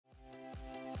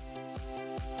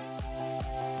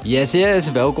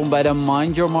Yes, welkom bij de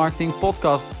Mind Your Marketing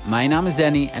podcast. Mijn naam is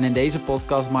Danny en in deze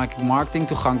podcast maak ik marketing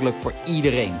toegankelijk voor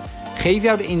iedereen. Geef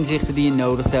jou de inzichten die je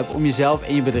nodig hebt om jezelf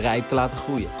en je bedrijf te laten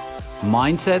groeien.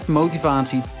 Mindset,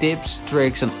 motivatie, tips,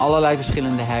 tricks en allerlei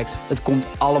verschillende hacks. Het komt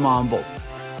allemaal aan bod.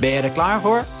 Ben je er klaar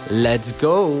voor? Let's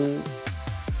go!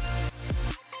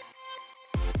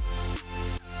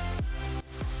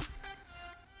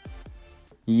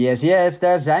 Yes,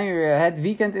 daar zijn we weer. Het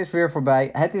weekend is weer voorbij.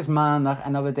 Het is maandag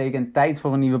en dat betekent tijd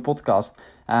voor een nieuwe podcast.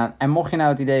 En mocht je nou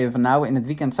het idee hebben van in het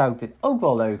weekend zou ik dit ook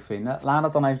wel leuk vinden. Laat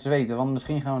het dan even weten, want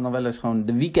misschien gaan we dan wel eens gewoon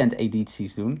de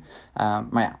weekendedities doen.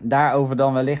 Maar ja, daarover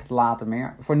dan wellicht later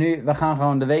meer. Voor nu, we gaan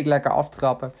gewoon de week lekker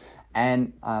aftrappen.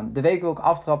 En de week wil ik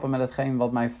aftrappen met hetgeen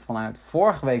wat mij vanuit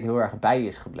vorige week heel erg bij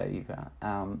is gebleven.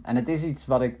 En het is iets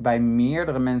wat ik bij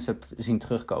meerdere mensen heb zien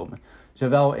terugkomen.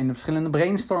 Zowel in de verschillende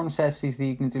brainstorm sessies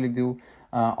die ik natuurlijk doe,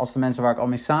 als de mensen waar ik al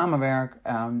mee samenwerk,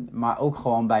 maar ook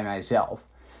gewoon bij mijzelf.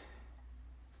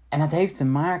 En het heeft te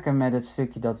maken met het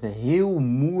stukje dat we heel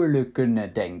moeilijk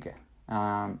kunnen denken.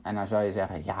 En dan zou je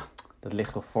zeggen, ja, dat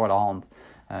ligt toch voor de hand.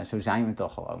 Zo zijn we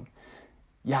toch gewoon.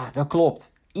 Ja, dat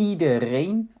klopt.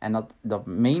 Iedereen, en dat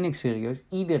meen ik serieus,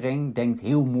 iedereen denkt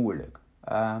heel moeilijk.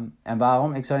 En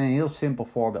waarom? Ik zal je een heel simpel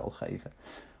voorbeeld geven.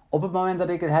 Op het moment dat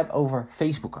ik het heb over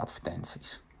Facebook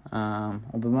advertenties,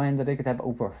 op het moment dat ik het heb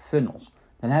over funnels,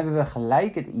 dan hebben we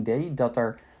gelijk het idee dat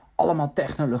er allemaal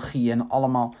technologie en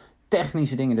allemaal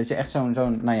technische dingen, dat je echt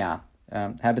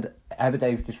heb het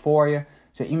eventjes voor je.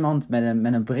 Zo iemand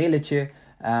met een brilletje,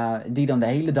 die dan de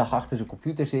hele dag achter zijn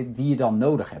computer zit, die je dan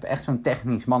nodig hebt. Echt zo'n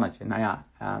technisch mannetje.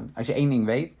 Als je één ding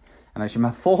weet, en als je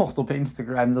me volgt op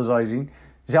Instagram, dan zal je zien,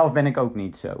 zelf ben ik ook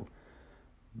niet zo.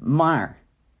 Maar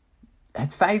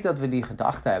het feit dat we die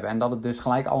gedachte hebben en dat het dus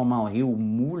gelijk allemaal heel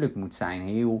moeilijk moet zijn,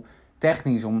 heel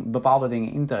technisch om bepaalde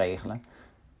dingen in te regelen,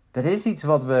 dat is iets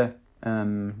wat we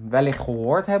wellicht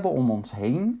gehoord hebben om ons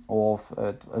heen, of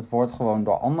het wordt gewoon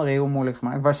door anderen heel moeilijk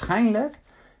gemaakt. Waarschijnlijk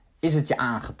is het je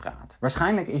aangepraat.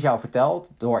 Waarschijnlijk is jou verteld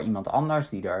door iemand anders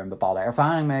die er een bepaalde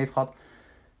ervaring mee heeft gehad,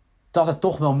 dat het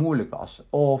toch wel moeilijk was.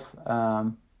 Of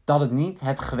dat het niet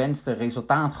het gewenste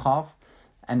resultaat gaf.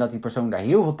 En dat die persoon daar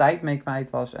heel veel tijd mee kwijt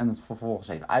was. En het vervolgens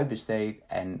heeft uitbesteed.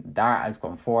 En daaruit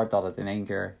kwam voort dat het in één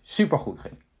keer supergoed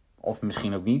ging. Of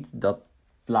misschien ook niet. Dat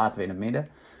laten we in het midden.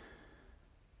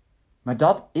 Maar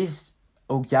dat is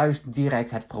ook juist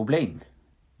direct het probleem.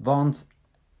 Want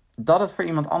dat het voor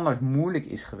iemand anders moeilijk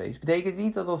is geweest, betekent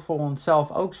niet dat het voor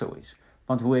onszelf ook zo is.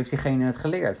 Want hoe heeft diegene het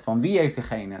geleerd? Van wie heeft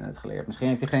diegene het geleerd? Misschien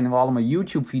heeft diegene wel allemaal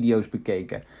YouTube-video's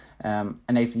bekeken.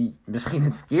 En heeft hij misschien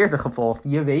het verkeerde gevolgd.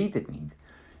 Je weet het niet.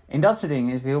 In dat soort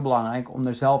dingen is het heel belangrijk om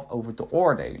er zelf over te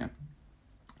oordelen.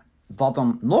 Wat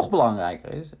dan nog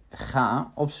belangrijker is,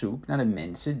 ga op zoek naar de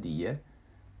mensen die je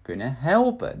kunnen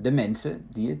helpen. De mensen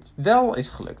die het wel is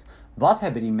gelukt. Wat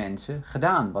hebben die mensen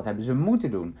gedaan? Wat hebben ze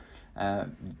moeten doen?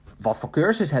 Wat voor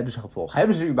cursus hebben ze gevolgd?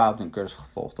 Hebben ze überhaupt een cursus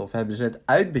gevolgd? Of hebben ze het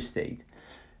uitbesteed?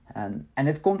 En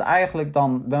het komt eigenlijk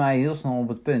dan bij mij heel snel op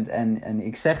het punt. En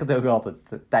ik zeg het ook altijd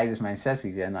tijdens mijn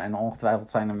sessies. En ongetwijfeld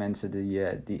zijn er mensen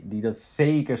die dat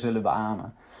zeker zullen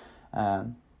beamen.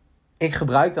 Ik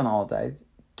gebruik dan altijd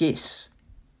KISS.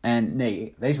 En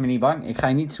nee, wees me niet bang. Ik ga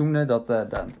je niet zoenen.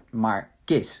 Maar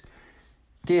KISS.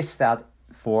 KISS staat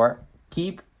voor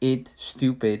Keep It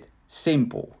Stupid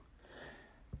Simple.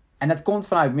 En dat komt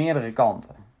vanuit meerdere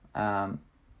kanten.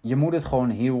 Je moet het gewoon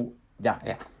heel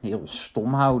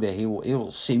stom houden,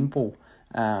 heel simpel.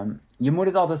 Je moet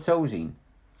het altijd zo zien.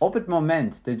 Op het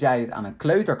moment dat jij het aan een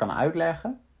kleuter kan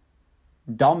uitleggen,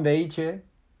 dan weet je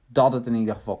dat het in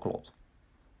ieder geval klopt.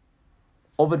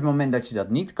 Op het moment dat je dat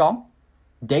niet kan,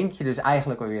 denk je dus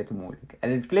eigenlijk alweer te moeilijk.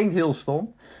 En het klinkt heel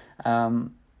stom,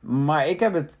 maar ik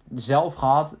heb het zelf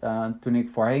gehad toen ik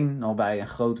voorheen nog bij een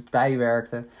grote partij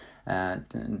werkte.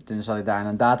 Toen zat ik daar in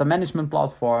een data management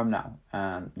platform.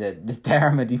 De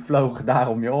termen die vlogen daar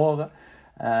om je oren.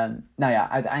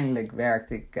 Uiteindelijk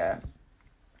werkte ik.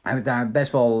 Heb ik daar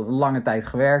best wel lange tijd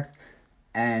gewerkt.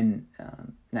 En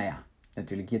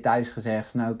natuurlijk je thuis gezegd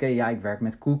van ik werk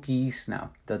met cookies.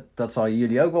 Dat zal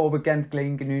jullie ook wel bekend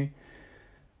klinken nu.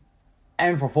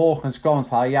 En vervolgens kwam het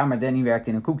verhaal, maar Danny werkt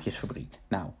in een koekjesfabriek.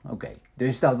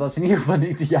 Dus dat was in ieder geval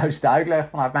niet de juiste uitleg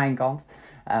vanuit mijn kant.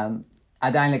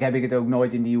 Uiteindelijk heb ik het ook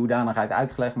nooit in die hoedanigheid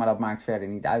uitgelegd, maar dat maakt verder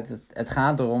niet uit. Het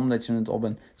gaat erom dat je het op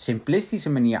een simplistische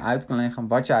manier uit kan leggen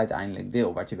wat je uiteindelijk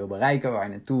wil. Wat je wil bereiken, waar je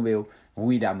naartoe wil,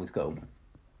 hoe je daar moet komen.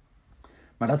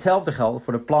 Maar datzelfde geldt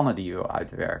voor de plannen die je wil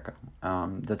uitwerken.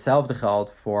 Datzelfde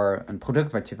geldt voor een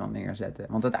product wat je wil neerzetten.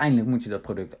 Want uiteindelijk moet je dat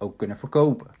product ook kunnen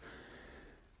verkopen.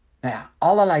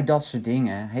 Allerlei dat soort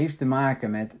dingen heeft te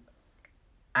maken met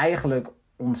eigenlijk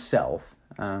onszelf.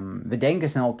 We denken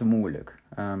snel te moeilijk.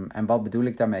 En wat bedoel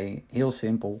ik daarmee? Heel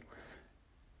simpel.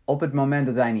 Op het moment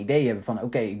dat wij een idee hebben van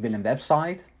oké, ik wil een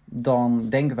website, dan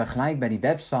denken we gelijk bij die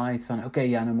website van oké,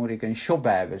 dan moet ik een shop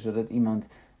hebben, zodat iemand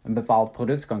een bepaald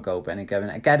product kan kopen. En ik heb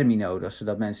een academy nodig,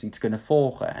 zodat mensen iets kunnen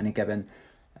volgen. En ik heb een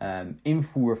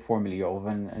invoerformulier of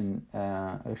een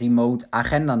remote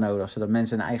agenda nodig, zodat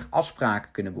mensen hun eigen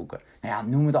afspraken kunnen boeken. Nou ja,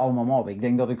 noem het allemaal maar op. Ik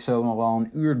denk dat ik zo nog wel een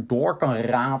uur door kan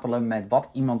ratelen met wat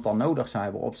iemand dan nodig zou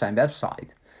hebben op zijn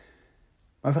website.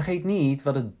 Maar vergeet niet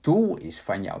wat het doel is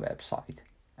van jouw website.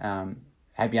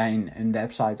 Heb jij een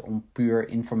website om puur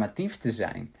informatief te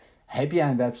zijn? Heb jij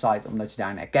een website omdat je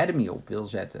daar een academy op wil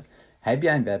zetten? Heb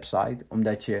jij een website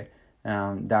omdat je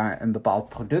daar een bepaald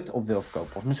product op wil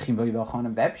verkopen? Of misschien wil je wel gewoon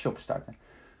een webshop starten.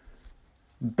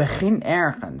 Begin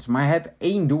ergens, maar heb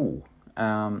één doel.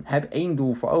 Heb één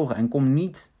doel voor ogen en kom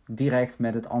niet direct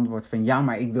met het antwoord van ja,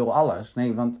 maar ik wil alles.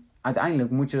 Nee, want uiteindelijk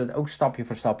moet je dat ook stapje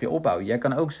voor stapje opbouwen. Jij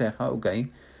kan ook zeggen, oké,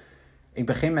 ik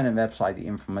begin met een website die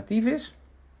informatief is.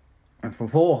 En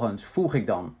vervolgens voeg ik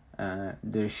dan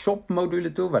de shop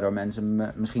module toe, waardoor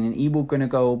mensen misschien een e-book kunnen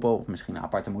kopen of misschien een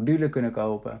aparte module kunnen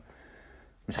kopen.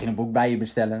 Misschien een boek bij je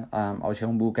bestellen als je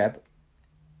een boek hebt.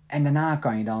 En daarna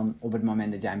kan je dan op het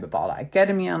moment dat jij een bepaalde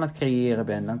academy aan het creëren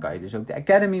bent, dan kan je dus ook de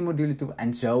academy module toe.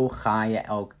 En zo ga je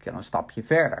elke keer een stapje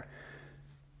verder.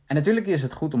 En natuurlijk is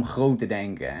het goed om groot te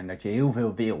denken en dat je heel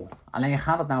veel wil. Alleen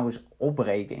ga dat nou eens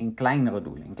opbreken in kleinere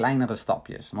doelen, in kleinere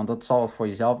stapjes. Want dat zal het voor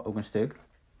jezelf ook een stuk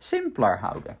simpeler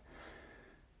houden.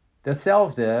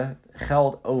 Datzelfde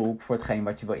geldt ook voor hetgeen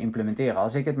wat je wil implementeren.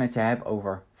 Als ik het met je heb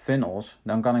over funnels,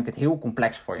 dan kan ik het heel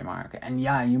complex voor je maken. En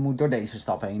ja, je moet door deze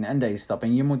stap heen en deze stap.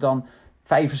 En je moet dan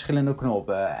 5 verschillende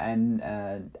knoppen en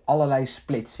allerlei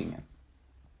splitsingen.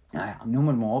 Nou ja, noem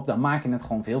het maar op. Dan maak je het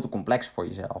gewoon veel te complex voor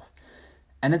jezelf.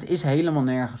 En het is helemaal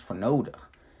nergens voor nodig.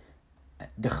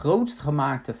 De grootst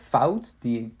gemaakte fout,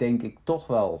 die ik denk ik toch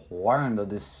wel hoor, en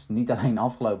dat is niet alleen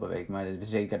afgelopen week, maar dat is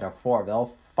zeker daarvoor wel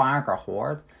vaker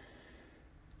gehoord,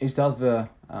 is dat we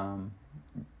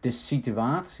de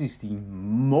situaties die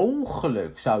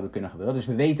mogelijk zouden kunnen gebeuren, dus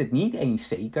we weten het niet eens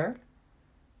zeker,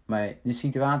 maar de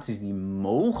situaties die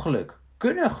mogelijk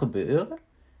kunnen gebeuren,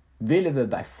 willen we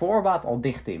bij voorbaat al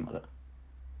dichttimmeren.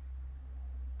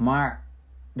 Maar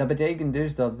dat betekent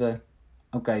dus dat we,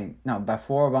 bij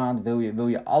voorbaat wil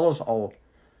je alles al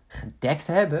gedekt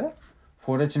hebben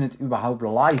voordat je het überhaupt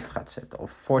live gaat zetten.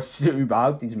 Of voordat je er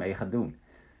überhaupt iets mee gaat doen.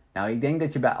 Nou, ik denk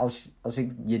dat je als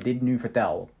ik je dit nu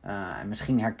vertel, en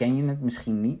misschien herken je het,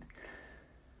 misschien niet.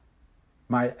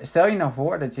 Maar stel je nou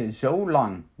voor dat je zo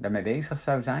lang daarmee bezig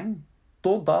zou zijn,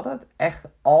 totdat het echt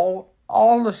al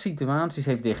alle situaties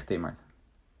heeft dichtgetimmerd.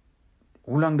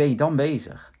 Hoe lang ben je dan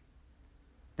bezig?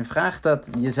 En vraag dat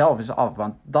jezelf eens af,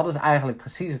 want dat is eigenlijk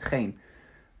precies hetgeen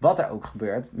wat er ook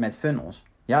gebeurt met funnels.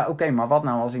 Ja, oké, maar wat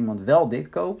nou als iemand wel dit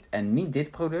koopt en niet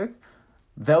dit product?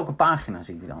 Welke pagina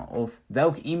ziet hij dan? Of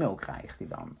welke e-mail krijgt hij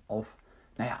dan? Of,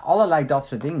 allerlei dat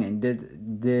soort dingen.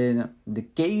 De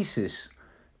cases,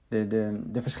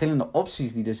 de verschillende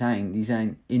opties die er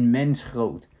zijn immens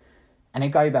groot. En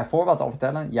ik kan je bijvoorbeeld al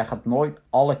vertellen, jij gaat nooit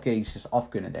alle cases af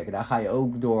kunnen dekken. Daar ga je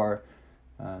ook door,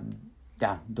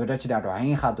 doordat je daar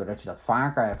doorheen gaat, doordat je dat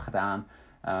vaker hebt gedaan.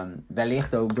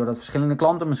 Wellicht ook doordat verschillende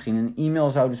klanten misschien een e-mail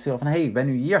zouden sturen van hey, ik ben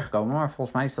nu hier gekomen, maar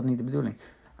volgens mij is dat niet de bedoeling.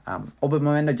 Op het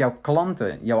moment dat jouw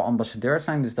klanten jouw ambassadeurs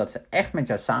zijn, dus dat ze echt met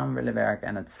jou samen willen werken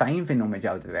en het fijn vinden om met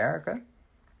jou te werken,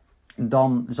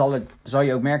 dan zal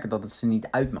je ook merken dat het ze niet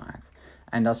uitmaakt.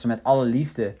 En dat ze met alle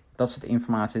liefde dat soort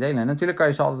informatie delen. En natuurlijk kan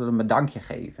je ze altijd een bedankje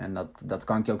geven. En dat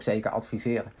kan ik je ook zeker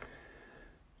adviseren.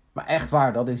 Maar echt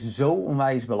waar, dat is zo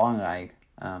onwijs belangrijk.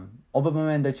 Op het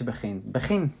moment dat je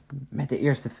begin met de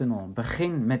eerste funnel.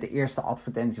 Begin met de eerste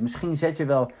advertentie. Misschien zet je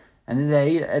wel, en dit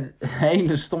is een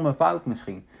hele stomme fout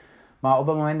misschien. Maar op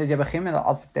het moment dat je begint met een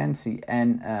advertentie.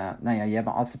 En je hebt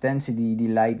een advertentie die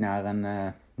leidt naar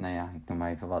ik noem maar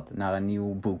even wat, naar een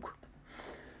nieuw boek.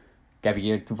 Ik heb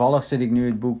hier, toevallig zit ik nu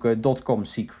het boek Dotcom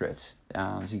Secrets.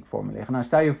 Dan zie ik voor me liggen. Nou,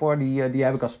 stel je voor, die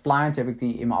heb ik als plaatje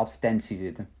in mijn advertentie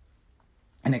zitten.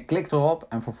 En ik klik erop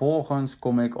en vervolgens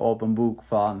kom ik op een boek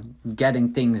van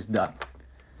Getting Things Done.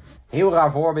 Heel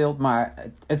raar voorbeeld, maar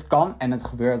het kan en het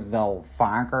gebeurt wel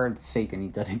vaker. Het is zeker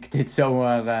niet dat ik dit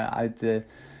zomaar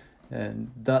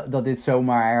dat dit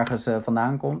zomaar ergens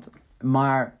vandaan komt.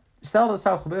 Maar stel dat het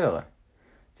zou gebeuren.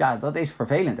 Ja, dat is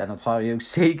vervelend en dat zal je ook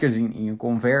zeker zien in je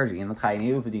conversie. En dat ga je in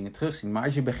heel veel dingen terugzien. Maar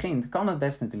als je begint, kan het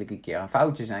best natuurlijk een keer een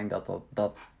foutje zijn dat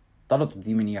het op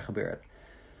die manier gebeurt.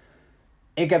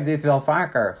 Ik heb dit wel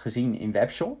vaker gezien in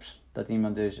webshops. Dat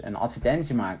iemand dus een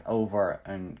advertentie maakt over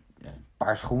een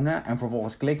paar schoenen. En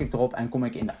vervolgens klik ik erop en kom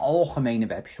ik in de algemene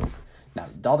webshop. Nou,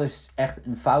 dat is echt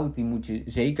een fout. Die moet je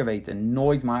zeker weten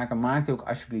nooit maken. Maak die ook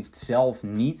alsjeblieft zelf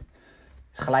niet.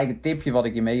 Dat is gelijk een tipje wat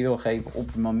ik je mee wil geven. Op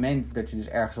het moment dat je dus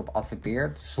ergens op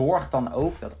adverteert, zorg dan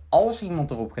ook dat als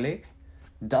iemand erop klikt,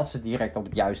 dat ze direct op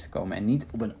het juiste komen. En niet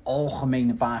op een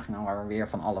algemene pagina waar weer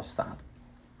van alles staat.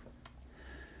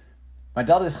 Maar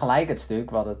dat is gelijk het stuk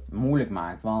wat het moeilijk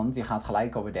maakt. Want je gaat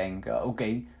gelijk al bedenken,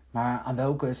 oké, maar aan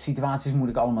welke situaties moet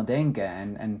ik allemaal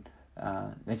denken? En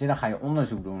weet je, dan ga je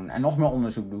onderzoek doen. En nog meer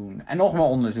onderzoek doen. En nog meer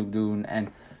onderzoek doen. En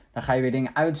dan ga je weer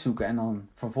dingen uitzoeken. En dan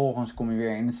vervolgens kom je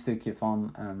weer in het stukje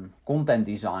van content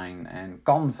design en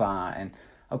Canva. En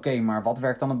oké, maar wat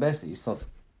werkt dan het beste? Is dat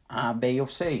A, B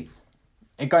of C?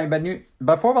 Ik kan je nu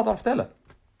bijvoorbeeld al vertellen.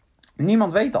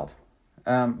 Niemand weet dat.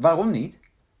 Waarom niet?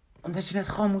 Omdat je het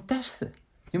gewoon moet testen.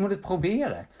 Je moet het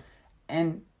proberen.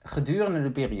 En gedurende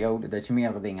de periode dat je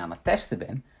meerdere dingen aan het testen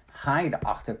bent, ga je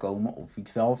erachter komen of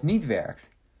iets wel of niet werkt.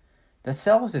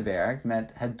 Datzelfde werkt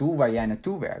met het doel waar jij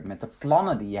naartoe werkt. Met de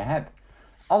plannen die je hebt.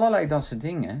 Allerlei dat soort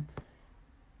dingen.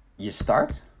 Je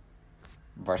start.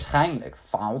 Waarschijnlijk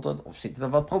faalt het of zitten er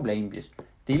wat probleempjes.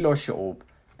 Die los je op.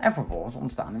 En vervolgens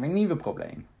ontstaan er weer nieuwe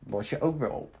problemen. Los je ook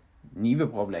weer op. Nieuwe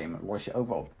problemen los je ook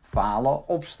weer op. Falen,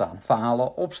 opstaan.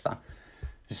 Falen, opstaan.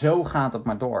 Zo gaat het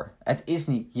maar door. Het is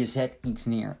niet, je zet iets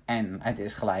neer en het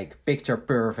is gelijk picture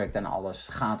perfect en alles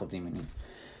gaat op die manier.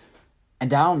 En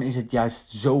daarom is het juist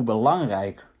zo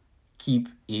belangrijk. Keep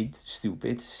it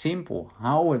stupid simple.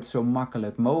 Hou het zo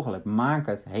makkelijk mogelijk. Maak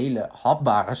het hele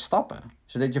hapbare stappen.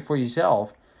 Zodat je voor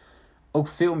jezelf ook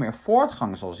veel meer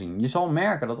voortgang zal zien. Je zal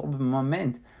merken dat op het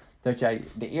moment dat jij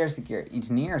de eerste keer iets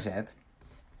neerzet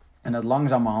en dat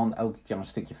langzamerhand elke keer een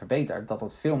stukje verbetert, dat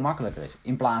dat veel makkelijker is.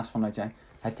 In plaats van dat jij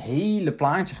het hele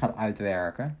plaatje gaat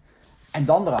uitwerken en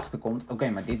dan erachter komt, oké,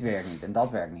 maar dit werkt niet en dat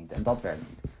werkt niet en dat werkt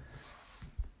niet.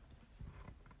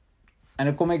 En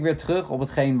dan kom ik weer terug op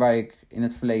hetgeen waar ik in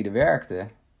het verleden werkte.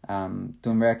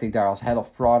 Toen werkte ik daar als head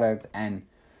of product en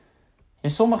in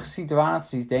sommige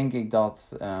situaties denk ik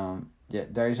dat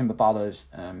er is een bepaalde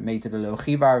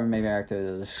methodologie waar we mee werkten,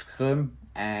 dat is Scrum.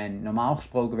 En normaal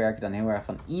gesproken werk je dan heel erg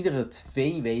van iedere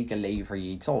 2 weken lever je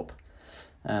iets op.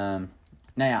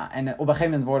 Nou ja, en op een gegeven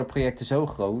moment worden projecten zo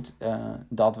groot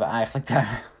dat we eigenlijk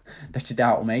dat je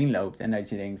daar omheen loopt. En dat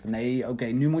je denkt van nee, oké,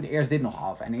 nu moet eerst dit nog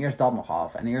af. En eerst dat nog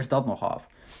af. En eerst dat nog af.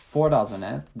 Voordat we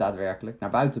het daadwerkelijk naar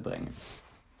buiten brengen.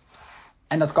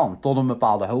 En dat kan tot een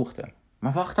bepaalde hoogte.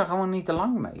 Maar wacht daar gewoon niet te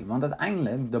lang mee. Want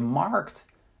uiteindelijk de markt.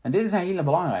 En dit is een hele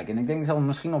belangrijke. En ik denk zelfs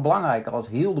misschien nog belangrijker als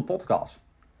heel de podcast.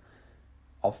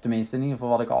 Of tenminste in ieder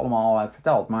geval wat ik allemaal al heb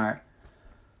verteld. Maar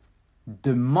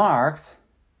de markt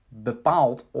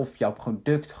bepaalt of jouw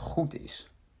product goed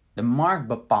is. De markt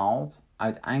bepaalt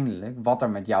uiteindelijk wat er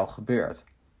met jou gebeurt.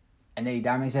 En nee,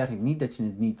 daarmee zeg ik niet dat je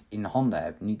het niet in handen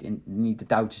hebt. Niet de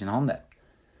touwtjes in handen hebt.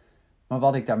 Maar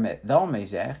wat ik daar wel mee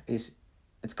zeg is,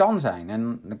 het kan zijn,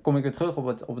 en dan kom ik weer terug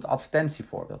op het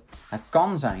advertentievoorbeeld. Het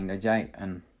kan zijn dat jij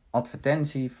een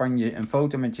advertentie van een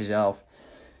foto met jezelf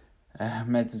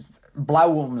met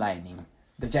blauwe omleiding,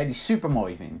 dat jij die super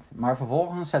mooi vindt. Maar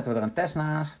vervolgens zetten we er een test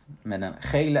naast met een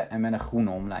gele en met een groene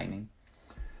omleiding.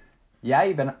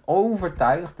 Jij bent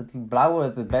overtuigd dat die blauwe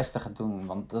het beste gaat doen,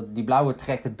 want die blauwe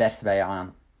trekt het beste bij je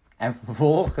aan. En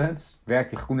vervolgens werkt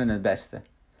die groene het beste.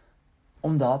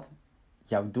 Omdat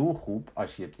jouw doelgroep,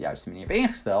 als je het op de juiste manier hebt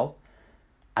ingesteld,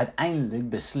 uiteindelijk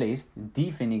beslist,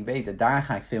 die vind ik beter. Daar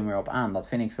ga ik veel meer op aan. Dat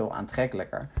vind ik veel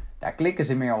aantrekkelijker. Daar klikken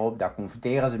ze meer op, daar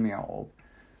converteren ze meer op.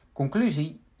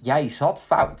 Conclusie, jij zat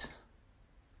fout.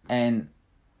 En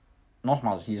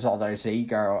nogmaals, je zal daar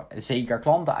zeker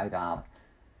klanten uithalen.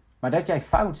 Maar dat jij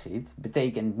fout zit,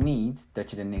 betekent niet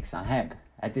dat je er niks aan hebt.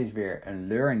 Het is weer een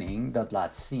learning dat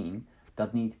laat zien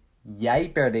dat niet jij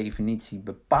per definitie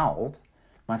bepaalt,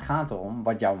 maar het gaat erom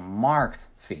wat jouw markt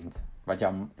vindt.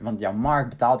 Want jouw markt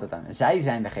betaalt het aan. Zij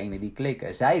zijn degene die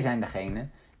klikken. Zij zijn degene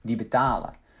die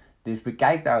betalen. Dus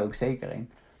bekijk daar ook zeker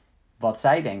in wat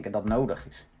zij denken dat nodig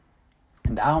is.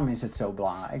 En daarom is het zo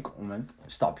belangrijk om het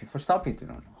stapje voor stapje te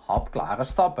doen. Hapklare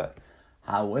stappen.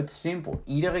 Hou het simpel.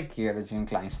 Iedere keer dat je een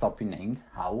klein stapje neemt,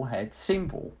 hou het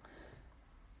simpel.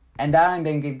 En daarin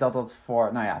denk ik dat dat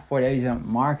voor deze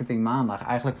marketing maandag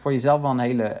eigenlijk voor jezelf wel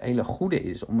een hele goede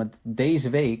is. Om het deze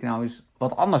week nou eens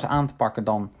wat anders aan te pakken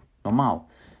dan normaal.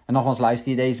 En nogmaals,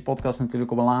 luister je deze podcast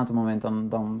natuurlijk op een later moment,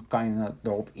 dan kan je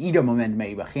er op ieder moment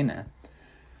mee beginnen.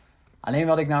 Alleen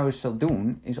wat ik nou eens zal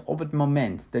doen, is op het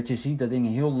moment dat je ziet dat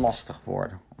dingen heel lastig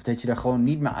worden. Of dat je er gewoon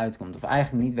niet meer uitkomt. Of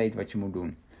eigenlijk niet weet wat je moet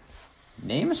doen.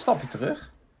 Neem een stapje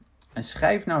terug. En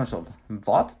schrijf nou eens op.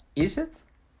 Wat is het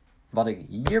wat ik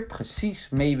hier precies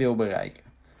mee wil bereiken?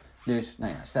 Dus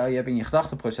stel je hebt in je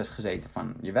gedachteproces gezeten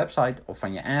van je website of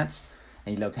van je ads.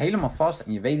 en je loopt helemaal vast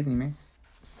en je weet het niet meer.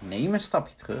 Neem een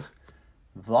stapje terug.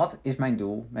 Wat is mijn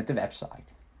doel met de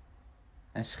website?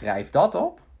 En schrijf dat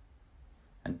op.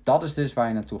 En dat is dus waar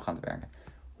je naartoe gaat werken.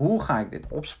 Hoe ga ik dit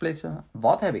opsplitsen?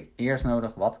 Wat heb ik eerst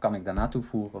nodig? Wat kan ik daarna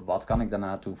toevoegen? Wat kan ik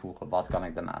daarna toevoegen? Wat kan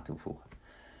ik daarna toevoegen?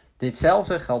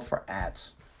 Ditzelfde geldt voor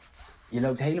ads. Je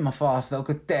loopt helemaal vast.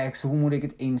 Welke tekst? Hoe moet ik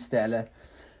het instellen?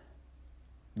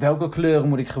 Welke kleuren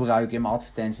moet ik gebruiken in mijn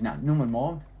advertentie? Nou, noem het maar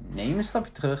op. Neem een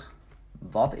stapje terug.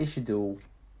 Wat is je doel?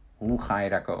 Hoe ga je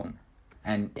daar komen?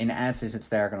 En in ads is het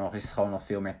sterker nog, is het gewoon nog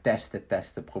veel meer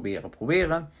testen,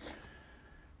 proberen.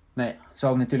 Nou ja,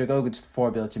 zou ik natuurlijk ook het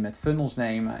voorbeeldje met funnels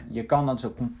nemen. Je kan dat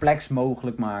zo complex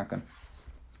mogelijk maken.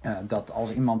 Dat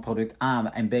als iemand product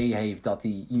A en B heeft,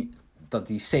 dat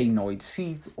hij C nooit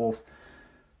ziet. Of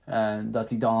dat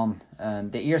hij dan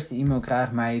de eerste e-mail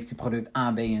krijgt, maar heeft hij product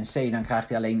A, B en C. Dan krijgt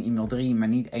hij alleen e-mail 3, maar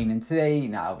niet 1 en 2.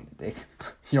 Nou,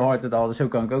 je hoort het al, dus zo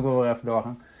kan ik ook wel weer even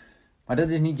doorgaan. Maar dat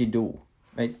is niet je doel.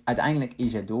 Uiteindelijk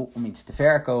is je doel om iets te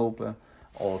verkopen.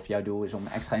 Of jouw doel is om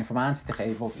extra informatie te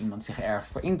geven. Of iemand zich ergens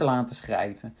voor in te laten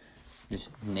schrijven. Dus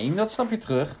neem dat stapje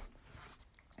terug.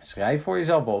 Schrijf voor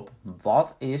jezelf op.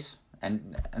 Wat is,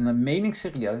 en dan meen ik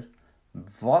serieus.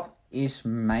 Wat is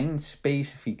mijn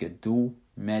specifieke doel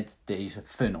met deze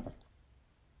funnel?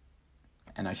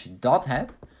 En als je dat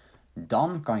hebt.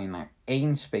 Dan kan je naar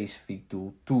één specifiek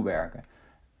doel toewerken.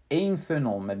 Eén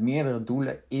funnel met meerdere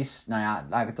doelen is, nou ja,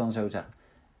 laat ik het dan zo zeggen.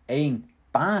 Eén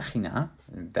pagina,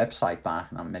 een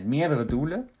websitepagina met meerdere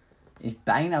doelen, is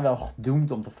bijna wel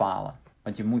gedoemd om te falen.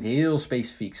 Want je moet heel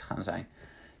specifiek gaan zijn.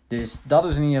 Dus dat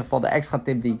is in ieder geval de extra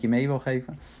tip die ik je mee wil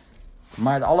geven.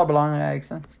 Maar het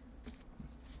allerbelangrijkste,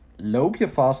 loop je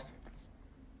vast.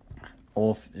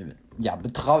 Of ja,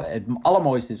 het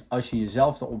allermooiste is als je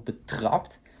jezelf erop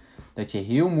betrapt. Dat je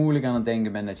heel moeilijk aan het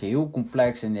denken bent. Dat je heel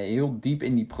complex en heel diep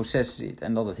in die processen zit.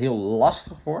 En dat het heel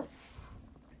lastig wordt.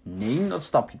 Neem dat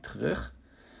stapje terug.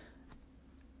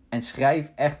 En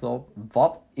schrijf echt op.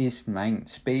 Wat is mijn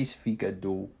specifieke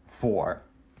doel voor?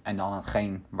 En dan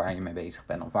hetgeen waar je mee bezig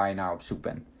bent. Of waar je naar op zoek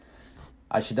bent.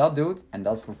 Als je dat doet. En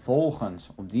dat vervolgens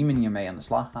op die manier mee aan de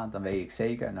slag gaat. Dan weet ik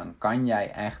zeker. En dan kan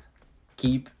jij echt.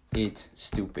 Keep it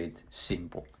stupid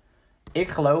simple. Ik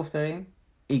geloof erin.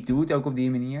 Ik doe het ook op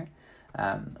die manier.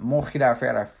 Mocht je daar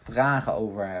verder vragen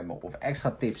over hebben of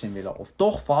extra tips in willen of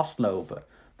toch vastlopen,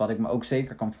 wat ik me ook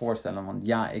zeker kan voorstellen, want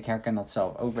ja, ik herken dat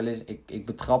zelf ook wel eens. Ik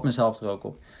betrap mezelf er ook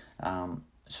op.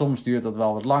 Soms duurt dat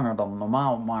wel wat langer dan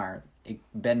normaal, maar ik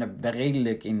ben er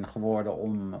redelijk in geworden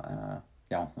om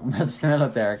dat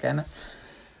sneller te herkennen.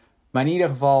 Maar in ieder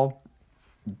geval,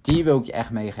 die wil ik je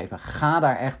echt meegeven. Ga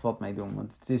daar echt wat mee doen.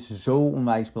 Want het is zo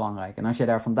onwijs belangrijk. En als je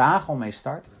daar vandaag al mee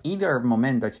start. Ieder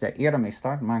moment dat je daar eerder mee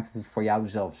start. Maakt het voor jou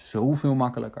zelf zoveel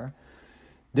makkelijker.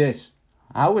 Dus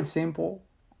hou het simpel.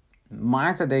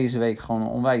 Maak er deze week gewoon een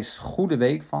onwijs goede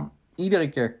week van. Iedere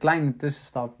keer kleine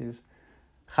tussenstapjes.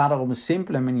 Ga er op een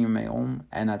simpele manier mee om.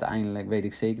 En uiteindelijk weet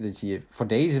ik zeker dat je voor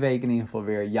deze week in ieder geval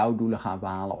weer jouw doelen gaat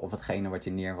behalen. Of hetgene wat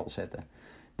je neer wil zetten.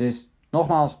 Dus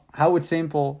nogmaals, hou het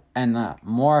simpel. En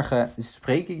morgen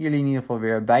spreek ik jullie in ieder geval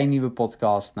weer bij een nieuwe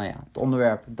podcast. Nou ja, het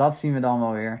onderwerp, dat zien we dan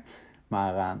wel weer.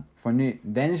 Maar voor nu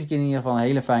wens ik je in ieder geval een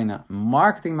hele fijne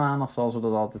marketingmaandag, zoals we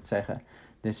dat altijd zeggen.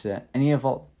 Dus in ieder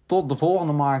geval tot de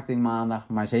volgende marketingmaandag.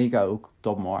 Maar zeker ook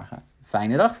tot morgen.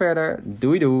 Fijne dag verder.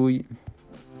 Doei doei.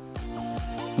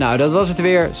 Nou, dat was het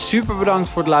weer. Super bedankt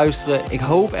voor het luisteren. Ik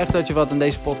hoop echt dat je wat aan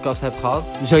deze podcast hebt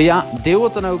gehad. Zo ja, deel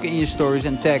het dan ook in je stories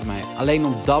en tag mij. Alleen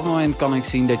op dat moment kan ik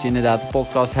zien dat je inderdaad de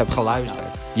podcast hebt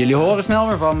geluisterd. Jullie horen snel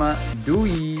weer van me.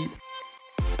 Doei!